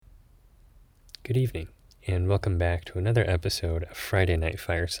Good evening, and welcome back to another episode of Friday Night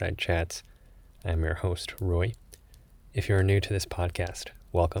Fireside Chats. I'm your host, Roy. If you're new to this podcast,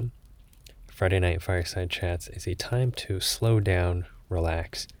 welcome. Friday Night Fireside Chats is a time to slow down,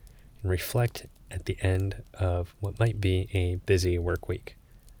 relax, and reflect at the end of what might be a busy work week.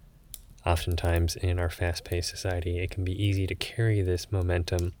 Oftentimes in our fast-paced society, it can be easy to carry this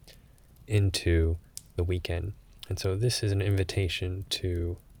momentum into the weekend. And so this is an invitation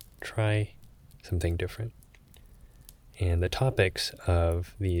to try something different. And the topics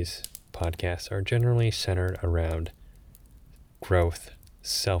of these podcasts are generally centered around growth,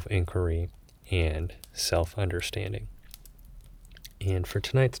 self-inquiry, and self-understanding. And for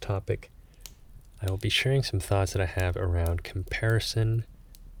tonight's topic, I will be sharing some thoughts that I have around comparison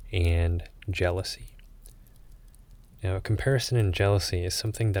and jealousy. Now, comparison and jealousy is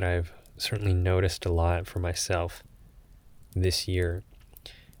something that I've certainly noticed a lot for myself this year,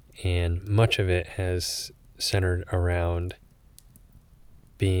 and much of it has centered around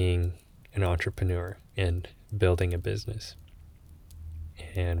being an entrepreneur and building a business.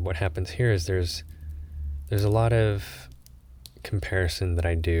 And what happens here is there's a lot of comparison that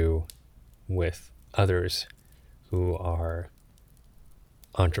I do with others who are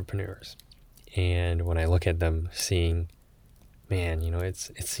entrepreneurs. And when I look at them, seeing, man, it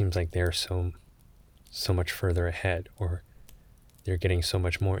seems like they're so much further ahead, or they're getting so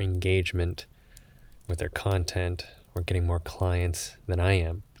much more engagement with their content, or getting more clients than I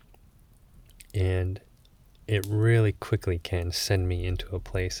am. And it really quickly can send me into a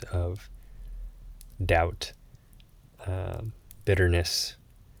place of doubt, bitterness,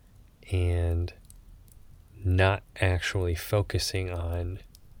 and not actually focusing on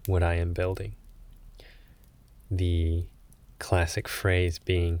what I am building. The classic phrase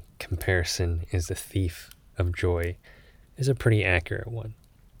being comparison is the thief of joy is a pretty accurate one.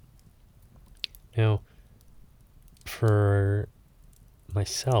 Now, for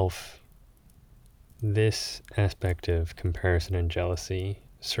myself, this aspect of comparison and jealousy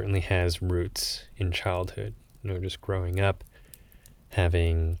certainly has roots in childhood. Just growing up,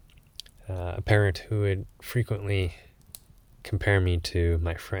 having a parent who would frequently compare me to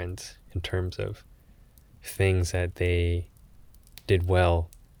my friends in terms of things that they did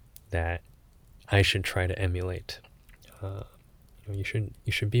well that I should try to emulate.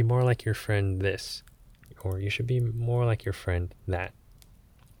 You should be more like your friend this, or you should be more like your friend that.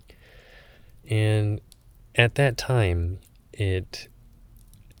 And at that time, I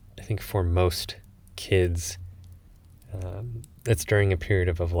think for most kids, it's during a period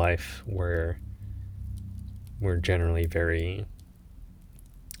of life where we're generally very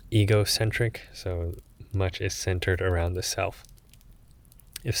egocentric, so much is centered around the self.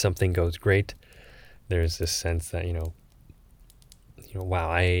 If something goes great, there's this sense that, wow,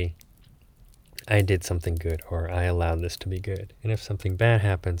 I did something good, or I allowed this to be good. And if something bad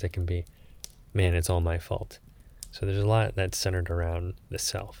happens, it can be, man, it's all my fault. So there's a lot that's centered around the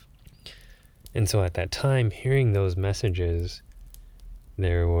self. And so at that time, hearing those messages,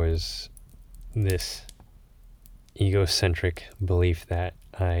 there was this egocentric belief that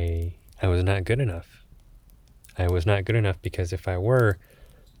I was not good enough. I was not good enough because if I were,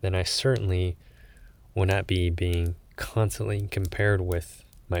 then I certainly would not be being constantly compared with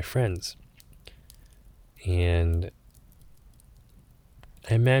my friends. And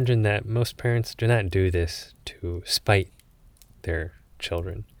I imagine that most parents do not do this to spite their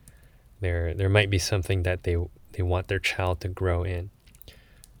children. There might be something that they want their child to grow in.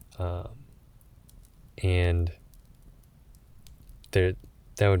 And that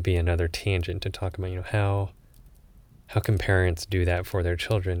would be another tangent to talk about, how can parents do that for their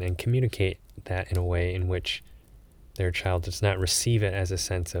children and communicate that in a way in which their child does not receive it as a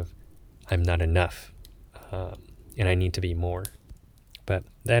sense of, I'm not enough, and I need to be more. But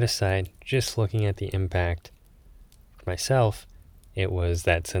that aside, just looking at the impact for myself, it was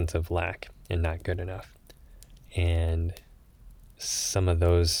that sense of lack and not good enough. And some of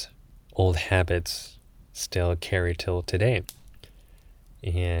those old habits still carry till today.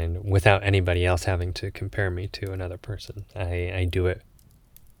 And without anybody else having to compare me to another person, I do it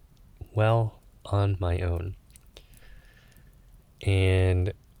well on my own.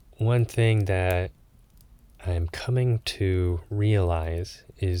 And one thing that I'm coming to realize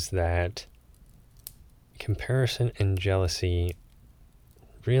is that comparison and jealousy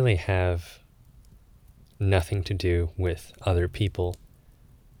really have nothing to do with other people,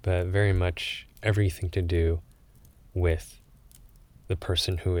 but very much everything to do with the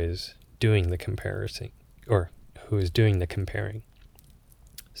person who is doing the comparison, or who is doing the comparing.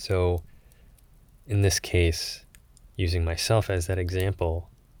 So in this case, using myself as that example,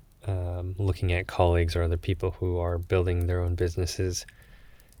 looking at colleagues or other people who are building their own businesses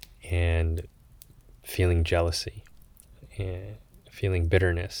and feeling jealousy and feeling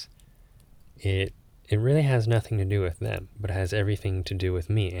bitterness. It really has nothing to do with them, but it has everything to do with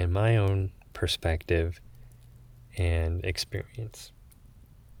me and my own perspective and experience.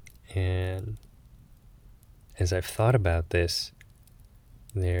 And as I've thought about this,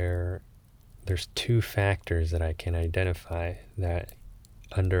 there's two factors that I can identify that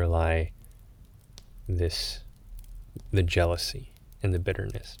underlie the jealousy and the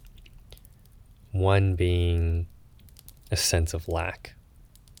bitterness. One being a sense of lack,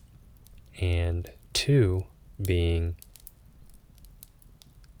 and two being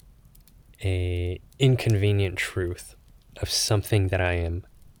a inconvenient truth of something that I am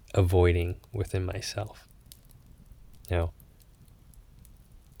avoiding within myself. Now,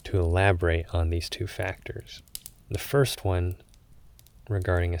 to elaborate on these two factors, the first one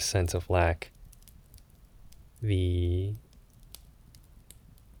regarding a sense of lack, the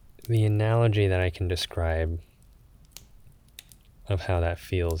analogy that I can describe of how that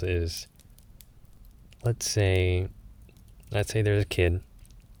feels is, let's say there's a kid,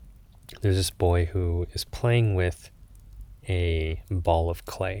 there's this boy who is playing with a ball of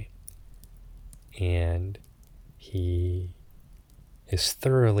clay, and he is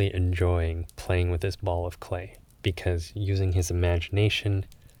thoroughly enjoying playing with this ball of clay because using his imagination,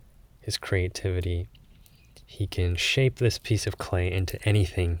 his creativity, he can shape this piece of clay into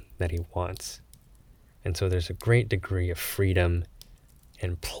anything that he wants. And so there's a great degree of freedom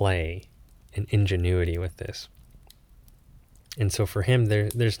and play and ingenuity with this. And so for him,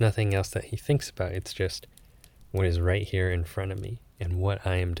 there's nothing else that he thinks about. It's just what is right here in front of me and what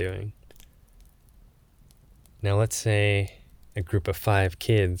I am doing. Now let's say a group of 5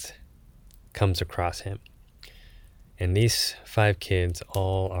 kids comes across him. And these 5 kids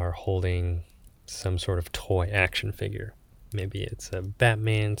all are holding some sort of toy action figure. Maybe it's a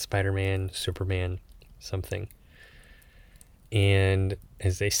Batman, Spider-Man, Superman, something. And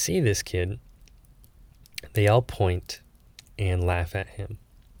as they see this kid, they all point and laugh at him.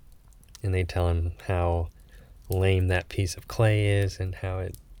 And they tell him how lame that piece of clay is and how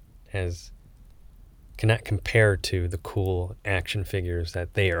it cannot compare to the cool action figures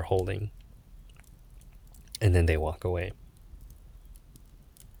that they are holding. And then they walk away.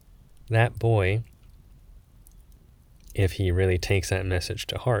 That boy, if he really takes that message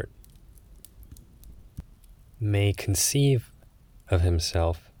to heart, may conceive of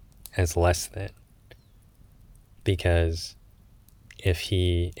himself as less than. Because if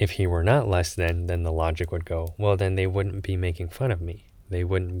he were not less than, then the logic would go, well, then they wouldn't be making fun of me. They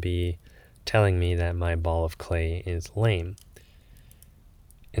wouldn't be telling me that my ball of clay is lame.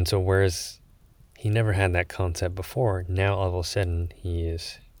 And so whereas he never had that concept before, now all of a sudden he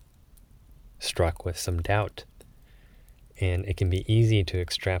is struck with some doubt. And it can be easy to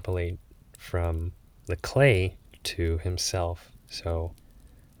extrapolate from the clay to himself. So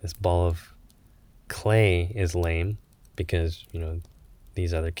this ball of clay is lame because,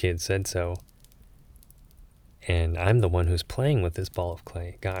 these other kids said so. And I'm the one who's playing with this ball of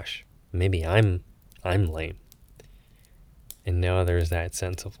clay. Gosh, maybe I'm lame. And now there's that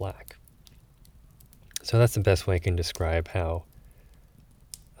sense of lack. So that's the best way I can describe how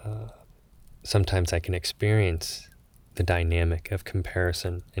sometimes I can experience the dynamic of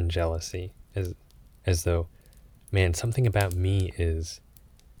comparison and jealousy as though, man, something about me is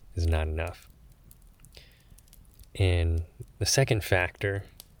not enough. And the second factor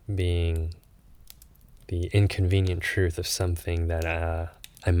being the inconvenient truth of something that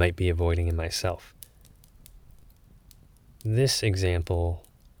I might be avoiding in myself. This example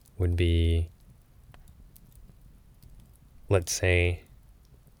would be, let's say,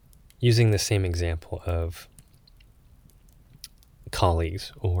 using the same example of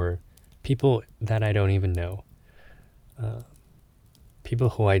colleagues or people that I don't even know. People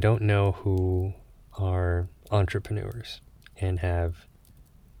who I don't know who are entrepreneurs and have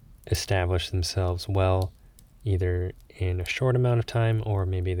established themselves well, either in a short amount of time or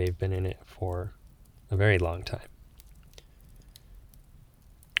maybe they've been in it for a very long time.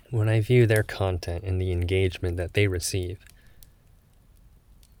 When I view their content and the engagement that they receive,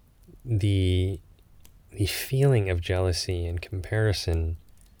 the feeling of jealousy and comparison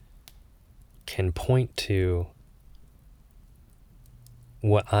can point to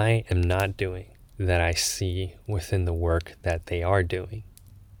what I am not doing that I see within the work that they are doing.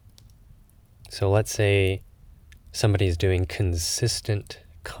 So let's say somebody's doing consistent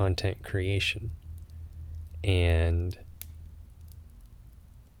content creation and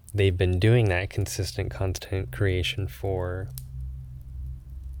they've been doing that consistent content creation for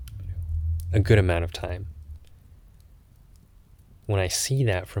a good amount of time. When I see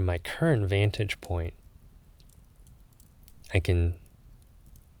that from my current vantage point, I can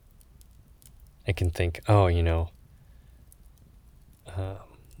think, oh,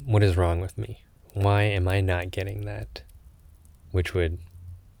 what is wrong with me? Why am I not getting that? Which would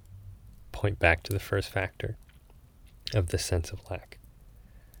point back to the first factor of the sense of lack.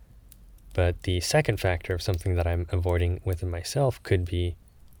 But the second factor of something that I'm avoiding within myself could be,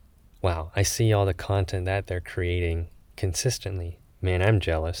 wow, I see all the content that they're creating consistently. Man, I'm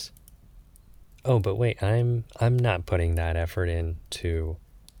jealous. Oh, but wait, I'm not putting that effort in to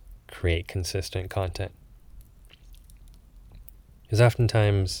create consistent content. Because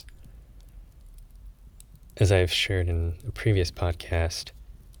oftentimes, as I've shared in a previous podcast,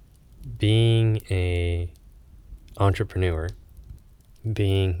 being a entrepreneur,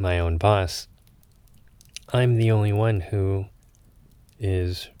 being my own boss, I'm the only one who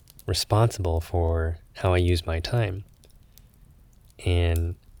is responsible for how I use my time.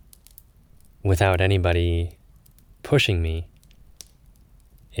 And without anybody pushing me,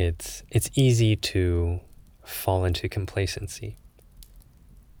 it's easy to fall into complacency.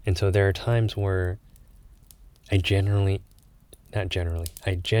 And so there are times where I genuinely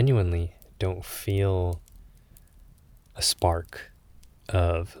don't feel a spark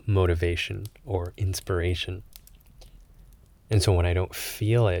of motivation or inspiration. And so when I don't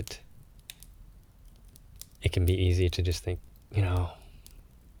feel it, it can be easy to just think,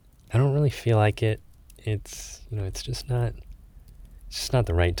 I don't really feel like it. It's just not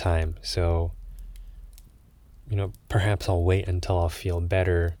the right time. So, perhaps I'll wait until I'll feel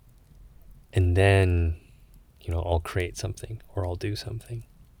better, and then, I'll create something or I'll do something.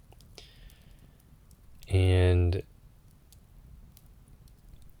 And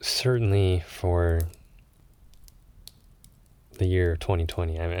certainly for the year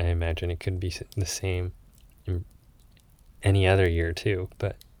 2020, I imagine it could be the same in any other year too.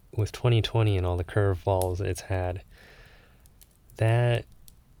 But with 2020 and all the curveballs it's had, that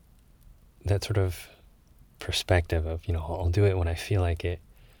sort of perspective of, I'll do it when I feel like it,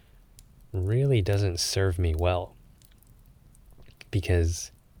 really doesn't serve me well.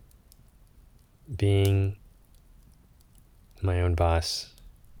 Because being my own boss,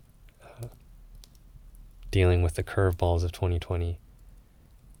 dealing with the curveballs of 2020,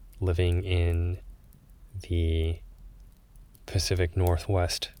 living in the Pacific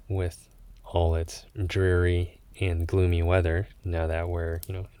Northwest with all its dreary and gloomy weather, now that we're,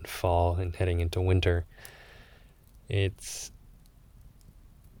 in fall and heading into winter, it's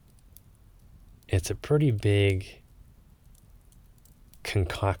a pretty big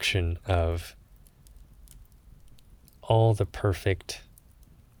concoction of all the perfect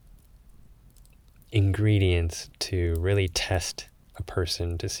ingredients to really test a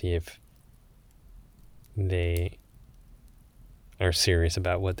person to see if they are serious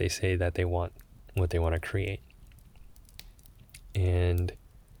about what they say that they want, what they want to create. And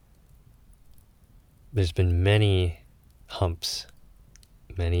there's been many humps,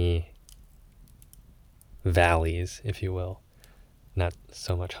 many valleys, if you will. Not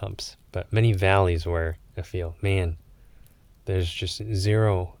so much humps, but many valleys where I feel, man, there's just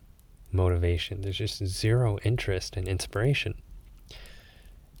zero motivation. There's just zero interest and inspiration.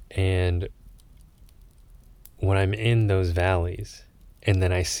 And when I'm in those valleys, and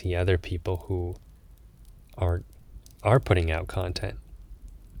then I see other people who are putting out content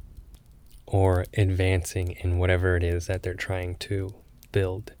or advancing in whatever it is that they're trying to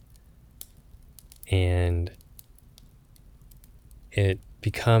build, and it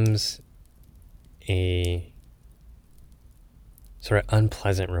becomes a sort of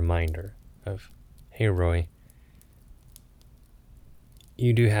unpleasant reminder of, hey, Roy,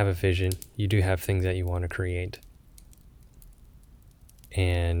 you do have a vision, you do have things that you want to create,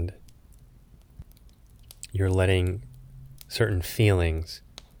 and you're letting certain feelings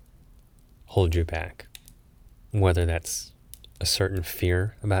hold you back, whether that's a certain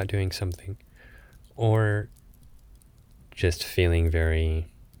fear about doing something or just feeling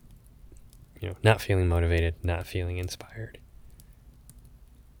very, not feeling motivated, not feeling inspired.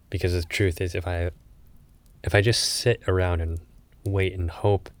 Because the truth is, if I just sit around and wait and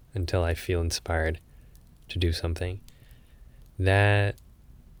hope until I feel inspired to do something, that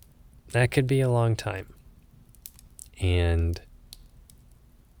could be a long time. And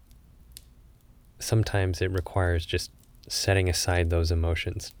sometimes it requires just setting aside those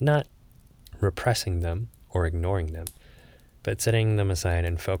emotions, not repressing them or ignoring them, but setting them aside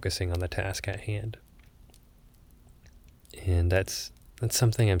and focusing on the task at hand. And that's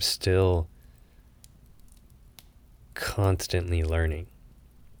something I'm still constantly learning.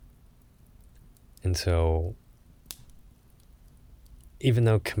 And so, even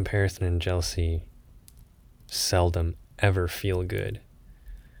though comparison and jealousy seldom ever feel good,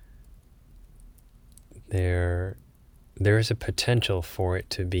 there is a potential for it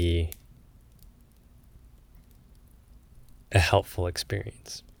to be a helpful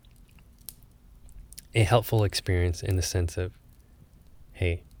experience. A helpful experience in the sense of,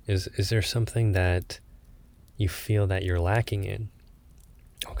 hey, is there something that you feel that you're lacking in?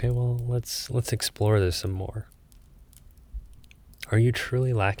 Okay, well, let's explore this some more. Are you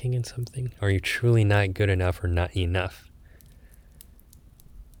truly lacking in something? Are you truly not good enough or not enough?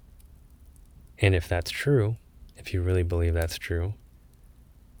 And if that's true, if you really believe that's true,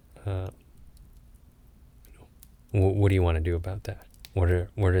 what do you want to do about that? What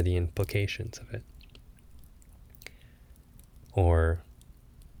are the implications of it? Or,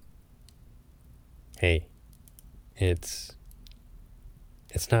 hey, it's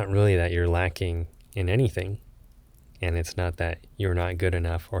not really that you're lacking in anything, and it's not that you're not good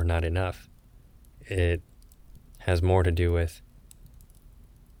enough or not enough. It has more to do with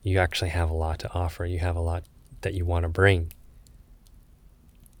you actually have a lot to offer. You have a lot that you want to bring.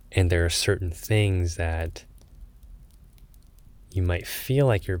 And there are certain things that you might feel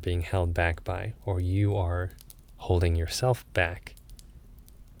like you're being held back by, or you are holding yourself back.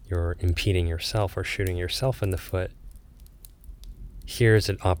 You're impeding yourself or shooting yourself in the foot. Here's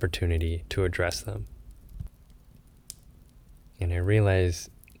an opportunity to address them. And I realize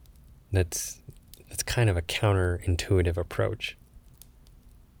that's kind of a counterintuitive approach,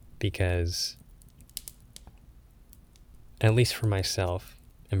 because at least for myself,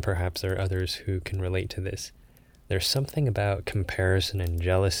 and perhaps there are others who can relate to this, there's something about comparison and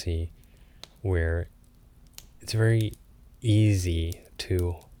jealousy where it's very easy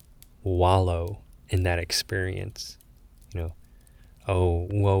to wallow in that experience. Oh,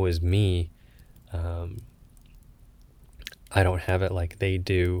 woe is me. I don't have it like they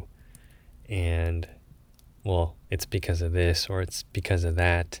do. And, well, it's because of this or it's because of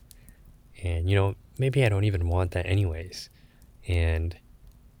that. And, maybe I don't even want that anyways. And,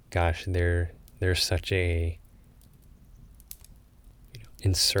 gosh, there's such a,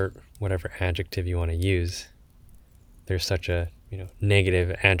 insert whatever adjective you want to use. There's such a,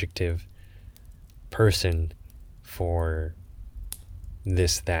 negative adjective person for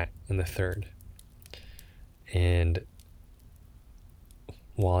this, that, and the third. And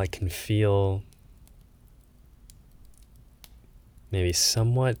while I can feel maybe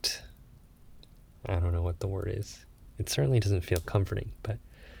somewhat, I don't know what the word is. It certainly doesn't feel comforting, but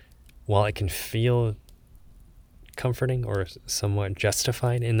while it can feel comforting or somewhat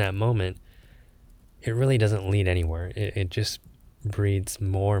justified in that moment, it really doesn't lead anywhere. It just breeds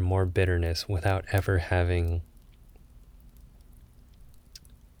more and more bitterness without ever having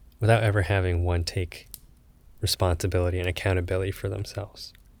one take responsibility and accountability for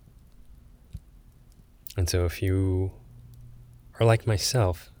themselves. And so if you are like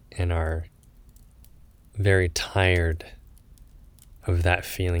myself and are very tired of that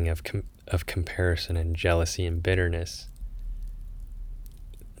feeling of comparison and jealousy and bitterness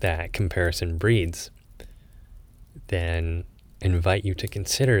that comparison breeds, then invite you to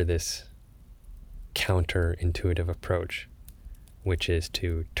consider this counterintuitive approach, which is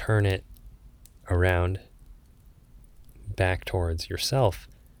to turn it around back towards yourself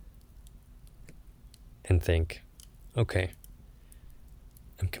and think, okay,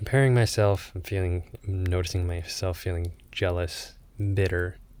 I'm comparing myself, I'm noticing myself feeling jealous,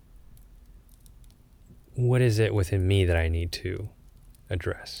 bitter. What is it within me that I need to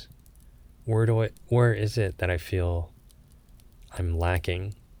address? Where is it that I feel I'm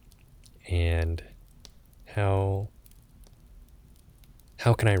lacking? And how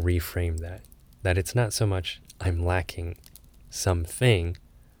can I reframe that? That it's not so much I'm lacking something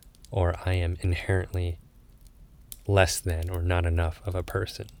or I am inherently less than or not enough of a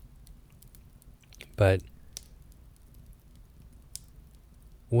person. But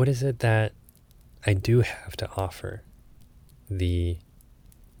what is it that I do have to offer? The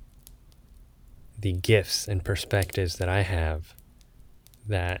gifts and perspectives that I have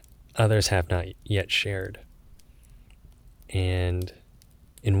that others have not yet shared. And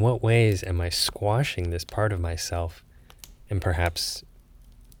in what ways am I squashing this part of myself? And perhaps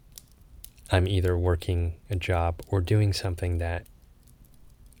I'm either working a job or doing something that,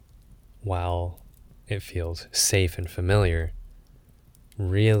 while it feels safe and familiar,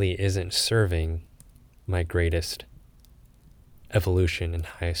 really isn't serving my greatest evolution and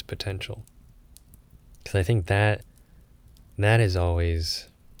highest potential. Because I think that is always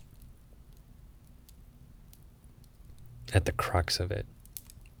at the crux of it.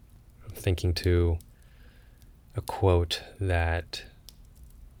 thinking to a quote that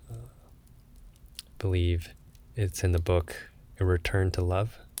I believe it's in the book A Return to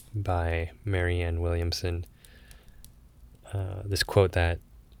Love by Marianne Williamson. This quote that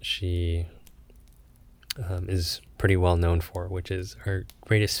she is pretty well known for, which is, our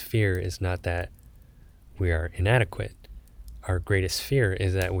greatest fear is not that we are inadequate. Our greatest fear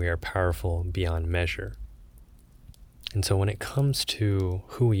is that we are powerful beyond measure. And so when it comes to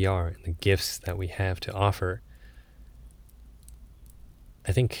who we are and the gifts that we have to offer,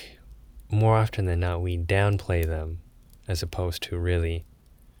 I think more often than not we downplay them as opposed to really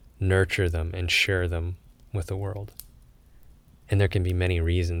nurture them and share them with the world. And there can be many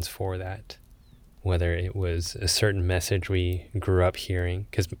reasons for that. Whether it was a certain message we grew up hearing,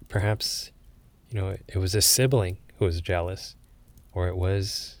 because perhaps, it was a sibling who was jealous, or it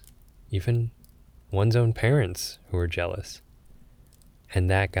was even one's own parents who were jealous. And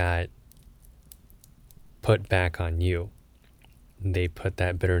that got put back on you. They put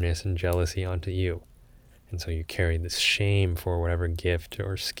that bitterness and jealousy onto you. And so you carry this shame for whatever gift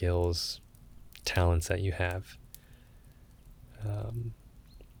or skills, talents that you have.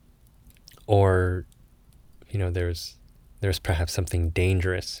 Or, there's perhaps something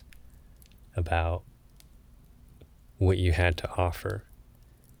dangerous about what you had to offer,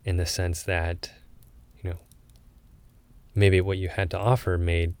 in the sense that, maybe what you had to offer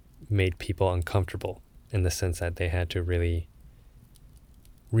made people uncomfortable, in the sense that they had to really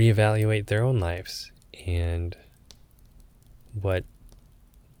reevaluate their own lives and what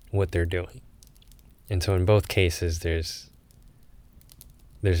they're doing. And so in both cases, there's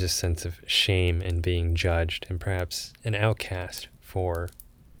a sense of shame and being judged and perhaps an outcast for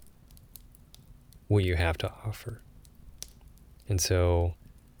what you have to offer. And so,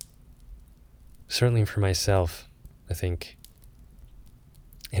 certainly for myself, I think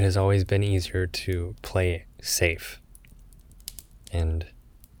it has always been easier to play safe. And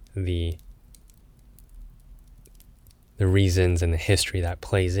the reasons and the history that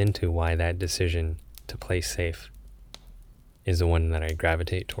plays into why that decision to play safe is the one that I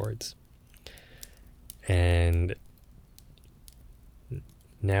gravitate towards. And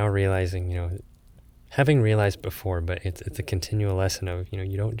now realizing, having realized before, but it's a continual lesson of,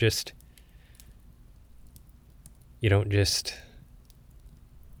 you don't just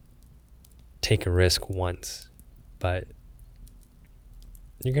take a risk once, but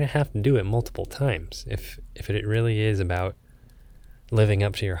you're going to have to do it multiple times. If it really is about living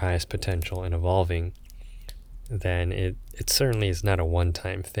up to your highest potential and evolving, then it certainly is not a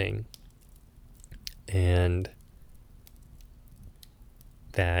one-time thing. And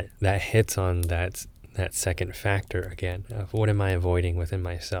that hits on that second factor again of what am I avoiding within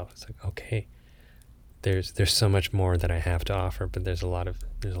myself. It's like, okay, there's so much more that I have to offer, but there's a lot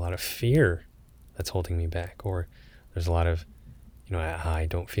of fear that's holding me back, or there's a lot of I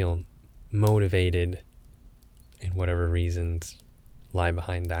don't feel motivated, and whatever reasons lie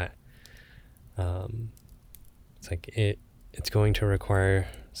behind that. It's like it's going to require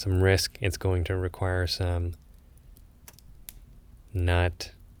some risk. It's going to require some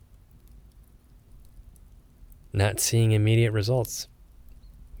not seeing immediate results,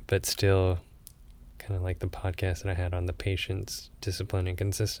 but still, kind of like the podcast that I had on the patience, discipline, and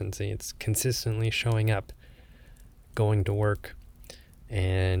consistency. It's consistently showing up, going to work,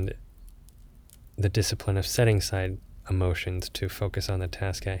 and the discipline of setting aside emotions to focus on the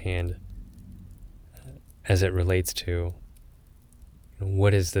task at hand as it relates to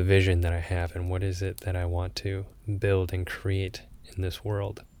what is the vision that I have and what is it that I want to build and create in this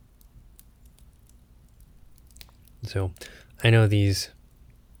world. So I know these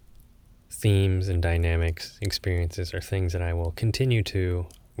themes and dynamics, experiences are things that I will continue to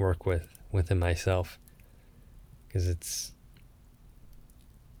work with within myself, because it's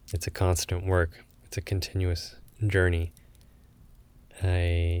a constant work. It's a continuous journey.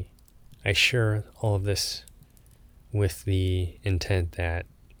 I share all of this with the intent that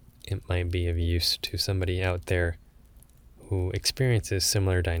it might be of use to somebody out there who experiences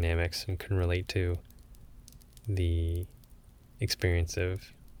similar dynamics and can relate to the experience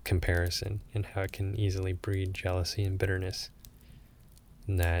of comparison and how it can easily breed jealousy and bitterness.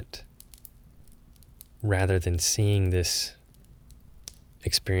 And that rather than seeing this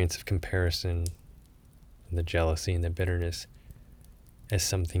experience of comparison and the jealousy and the bitterness as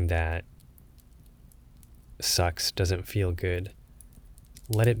something that sucks, doesn't feel good,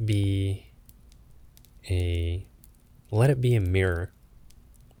 let it be a mirror.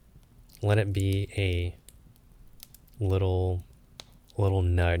 Let it be a little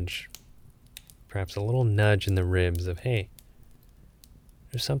nudge, perhaps a little nudge in the ribs of, hey,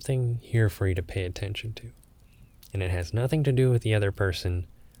 there's something here for you to pay attention to. And it has nothing to do with the other person,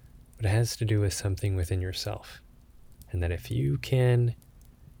 but it has to do with something within yourself. And that if you can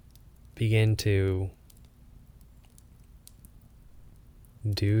begin to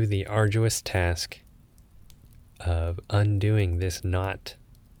do the arduous task of undoing this knot,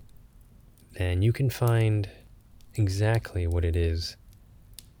 then you can find exactly what it is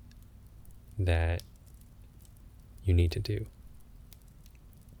that you need to do.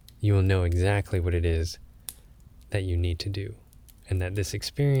 You will know exactly what it is that you need to do. And that this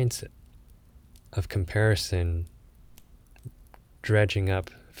experience of comparison, dredging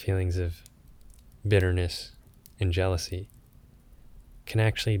up feelings of bitterness and jealousy, can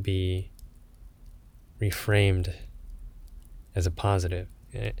actually be reframed as a positive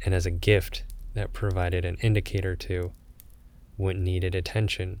and as a gift that provided an indicator to what needed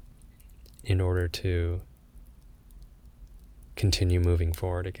attention in order to continue moving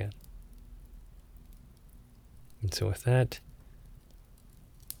forward again. And so with that,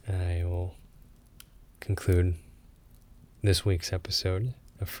 I will conclude this week's episode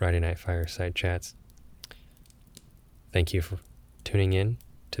of Friday Night Fireside Chats. Thank you for tuning in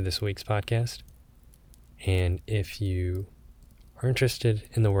to this week's podcast. And if you are interested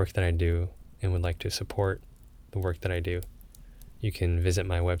in the work that I do and would like to support the work that I do, you can visit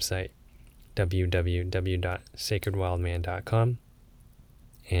my website, www.sacredwildman.com.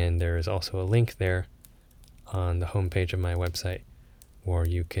 And there is also a link there on the homepage of my website where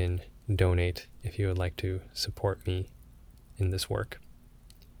you can donate if you would like to support me in this work.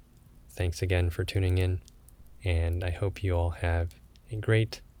 Thanks again for tuning in, and I hope you all have a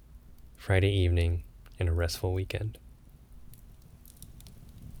great Friday evening and a restful weekend.